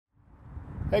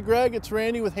Hey Greg, it's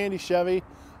Randy with Handy Chevy.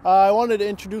 I wanted to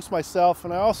introduce myself,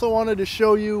 and I also wanted to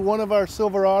show you one of our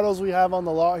Silverados we have on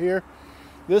the lot here.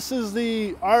 This is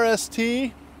the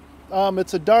RST.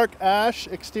 It's a dark ash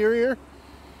exterior.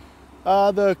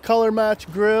 The color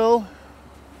match grille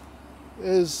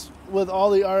is with all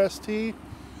the RST.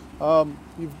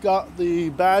 You've got the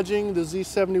badging, the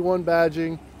Z71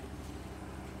 badging.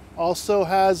 Also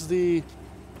has the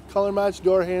color match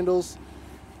door handles.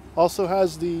 Also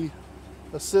has the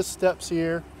assist steps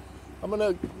here. I'm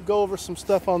gonna go over some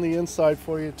stuff on the inside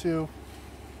for you too.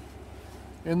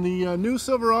 In the new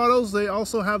Silverados, they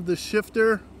also have the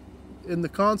shifter in the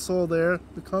console there,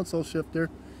 the console shifter.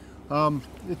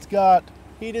 It's got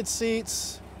heated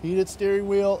seats, heated steering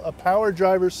wheel, a power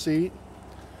driver's seat,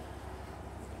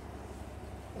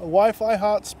 a Wi-Fi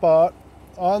hotspot,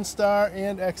 OnStar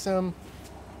and XM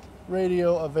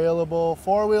radio available,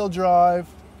 four-wheel drive.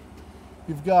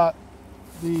 You've got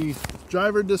the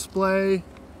driver display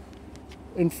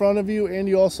in front of you, and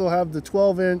you also have the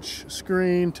 12-inch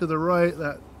screen to the right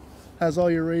that has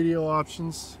all your radio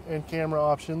options and camera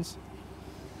options.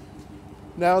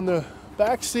 Now in the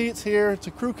back seats here, it's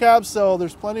a crew cab, so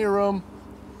there's plenty of room.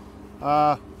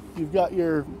 You've got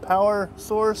your power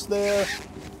source there,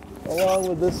 along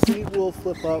with this seat will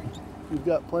flip up. You've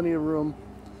got plenty of room,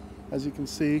 as you can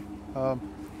see.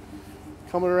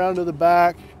 Coming around to the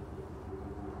back,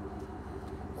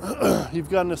 you've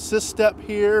got an assist step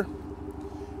here,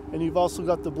 and you've also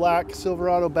got the black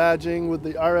Silverado badging with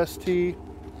the RST,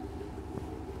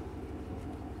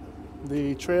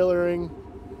 the trailering,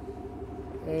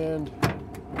 and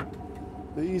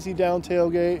the easy down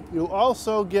tailgate. You'll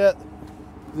also get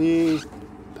the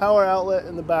power outlet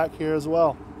in the back here as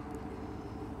well.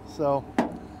 So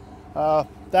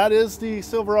that is the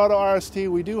Silverado RST.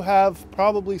 We do have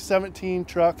probably 17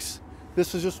 trucks.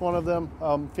 This is just one of them.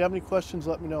 If you have any questions,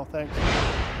 let me know. Thanks.